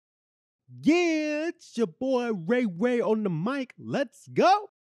Yeah, it's your boy Ray on the mic. Let's go.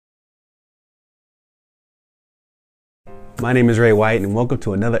 My name is Ray White, and welcome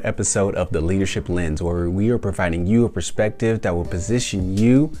to another episode of The Leadership Lens, where we are providing you a perspective that will position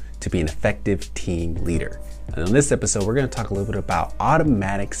you to be an effective team leader. And in this episode, we're going to talk a little bit about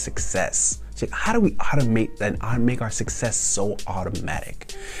automatic success. So how do we automate and make our success so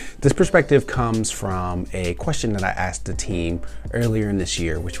automatic? This perspective comes from a question that I asked the team earlier in this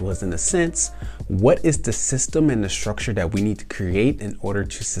year, which was, in the sense, what is the system and the structure that we need to create in order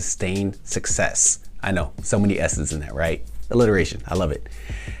to sustain success? I know, so many S's in that, right? Alliteration, I love it.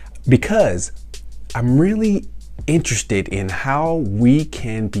 Because I'm really interested in how we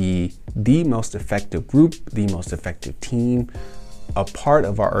can be the most effective group, the most effective team, a part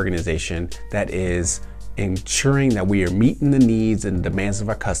of our organization that is ensuring that we are meeting the needs and demands of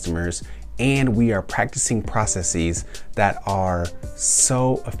our customers, and we are practicing processes that are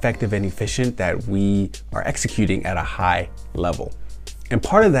so effective and efficient that we are executing at a high level. And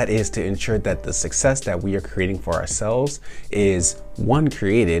part of that is to ensure that the success that we are creating for ourselves is, one,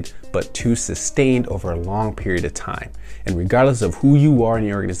 created, but two, sustained over a long period of time. And regardless of who you are in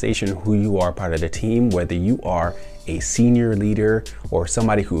the organization, who you are part of the team, whether you are a senior leader or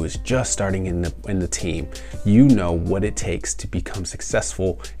somebody who is just starting in the team, you know what it takes to become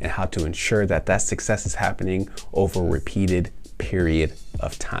successful and how to ensure that that success is happening over a repeated period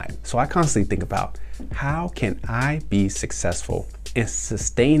of time. So I constantly think about, how can I be successful and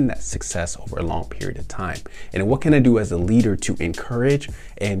sustain that success over a long period of time? And what can I do as a leader to encourage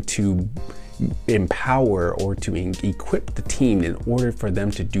and to empower or to equip the team in order for them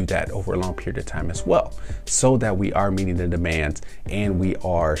to do that over a long period of time as well, so that we are meeting the demands and we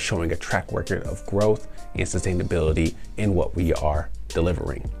are showing a track record of growth and sustainability in what we are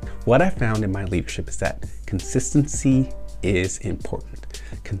delivering. What I found in my leadership is that consistency is important.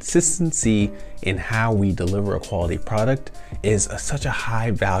 Consistency in how we deliver a quality product is such a high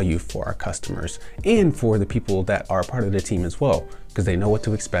value for our customers and for the people that are part of the team as well, because they know what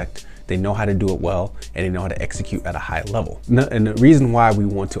to expect, they know how to do it well, and they know how to execute at a high level. And the reason why we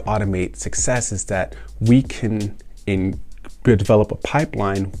want to automate success is that we can develop a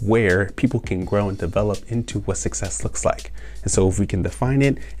pipeline where people can grow and develop into what success looks like. And so if we can define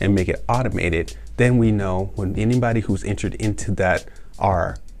it and make it automated, then we know when anybody who's entered into that,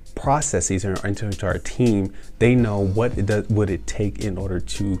 our processes or into our team, they know what it take in order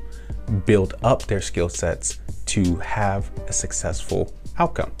to build up their skill sets to have a successful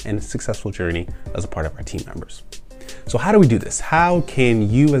outcome and a successful journey as a part of our team members. So how do we do this? How can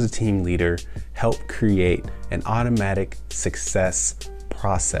you as a team leader help create an automatic success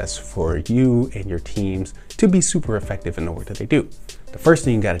process for you and your teams to be super effective in the work that they do? The first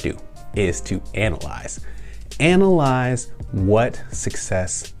thing you got to do is to analyze. Analyze what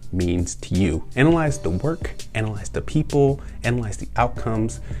success means to you. Analyze the work, analyze the people, analyze the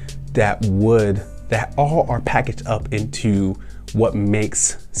outcomes that all are packaged up into what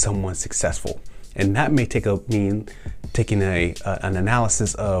makes someone successful. And that may mean taking an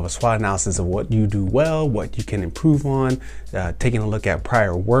analysis of a SWOT analysis of what you do well, what you can improve on, taking a look at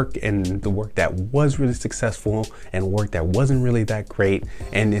prior work and the work that was really successful and work that wasn't really that great,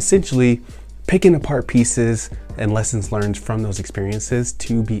 and essentially picking apart pieces and lessons learned from those experiences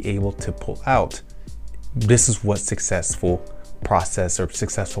to be able to pull out, this is what successful process or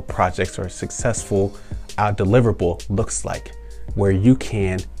successful projects or successful deliverable looks like, where you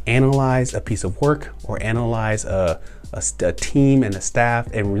can analyze a piece of work or analyze a team and a staff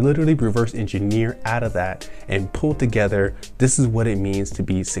and literally reverse engineer out of that and pull together, this is what it means to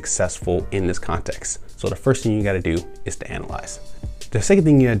be successful in this context. So the first thing you got to do is to analyze. The second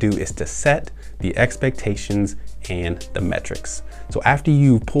thing you got to do is to set the expectations and the metrics. So after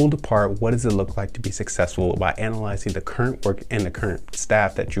you've pulled apart what does it look like to be successful by analyzing the current work and the current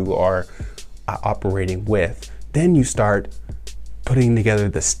staff that you are operating with, then you start putting together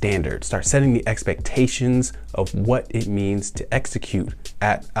the standards, start setting the expectations of what it means to execute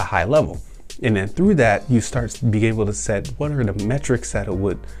at a high level. And then through that, you start being able to set what are the metrics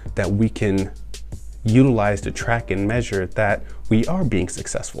that we can utilize to track and measure that we are being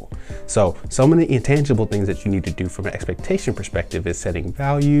successful. So some of the intangible things that you need to do from an expectation perspective is setting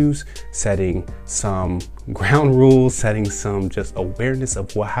values, setting some ground rules, setting some just awareness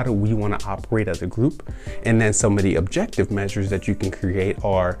of how do we want to operate as a group. And then some of the objective measures that you can create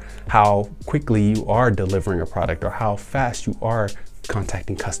are how quickly you are delivering a product, or how fast you are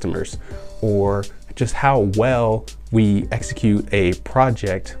contacting customers, or just how well we execute a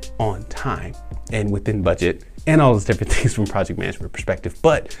project on time and within budget and all those different things from a project management perspective.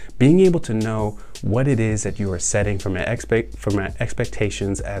 But being able to know what it is that you are setting from an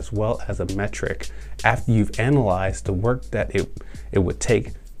expectations as well as a metric after you've analyzed the work that it would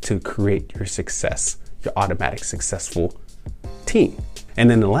take to create your success, your automatic successful team. And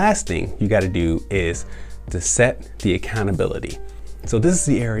then the last thing you got to do is to set the accountability. So this is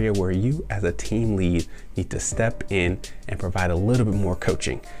the area where you as a team lead need to step in and provide a little bit more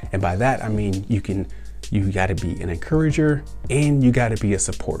coaching. And by that, I mean, you got to be an encourager and you got to be a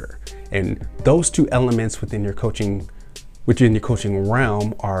supporter. And those two elements within your coaching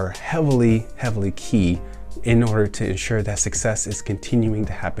realm are heavily key in order to ensure that success is continuing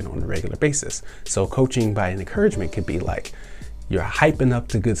to happen on a regular basis. So coaching by encouragement could be like, you're hyping up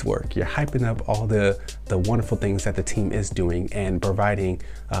the good work. You're hyping up all the wonderful things that the team is doing and providing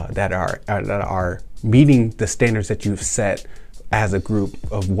that are meeting the standards that you've set as a group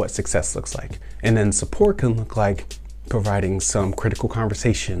of what success looks like. And then support can look like providing some critical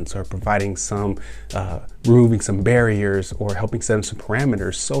conversations or providing some, removing some barriers or helping set some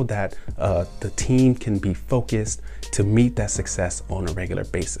parameters so that the team can be focused to meet that success on a regular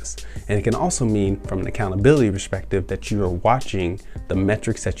basis. And it can also mean from an accountability perspective that you are watching the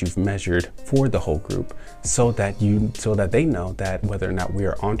metrics that you've measured for the whole group so that they know that whether or not we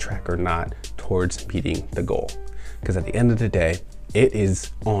are on track or not towards meeting the goal. Because at the end of the day, it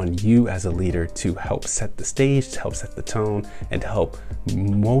is on you as a leader to help set the stage, to help set the tone, and to help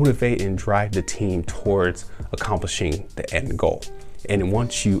motivate and drive the team towards accomplishing the end goal. And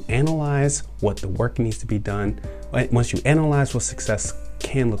once you analyze what the work needs to be done, once you analyze what success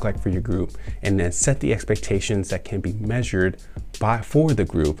can look like for your group, and then set the expectations that can be measured for the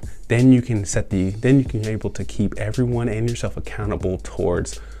group, then you can be able to keep everyone and yourself accountable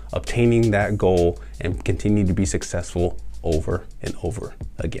towards obtaining that goal and continue to be successful over and over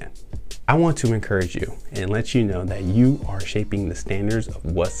again. I want to encourage you and let you know that you are shaping the standards of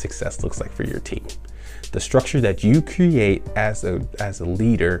what success looks like for your team. The structure that you create as a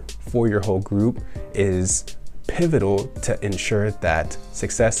leader for your whole group is pivotal to ensure that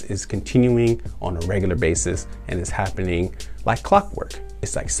success is continuing on a regular basis and is happening like clockwork.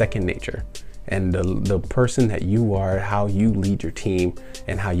 It's like second nature. And the person that you are, how you lead your team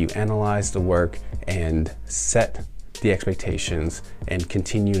and how you analyze the work and set the expectations and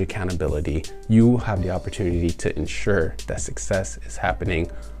continued accountability, you have the opportunity to ensure that success is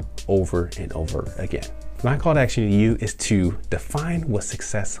happening over and over again. My call to action to you is to define what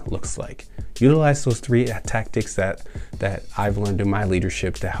success looks like. Utilize those three tactics that I've learned in my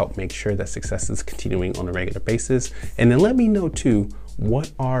leadership to help make sure that success is continuing on a regular basis. And then let me know too,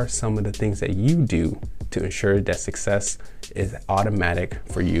 what are some of the things that you do to ensure that success is automatic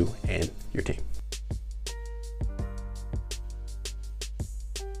for you and your team?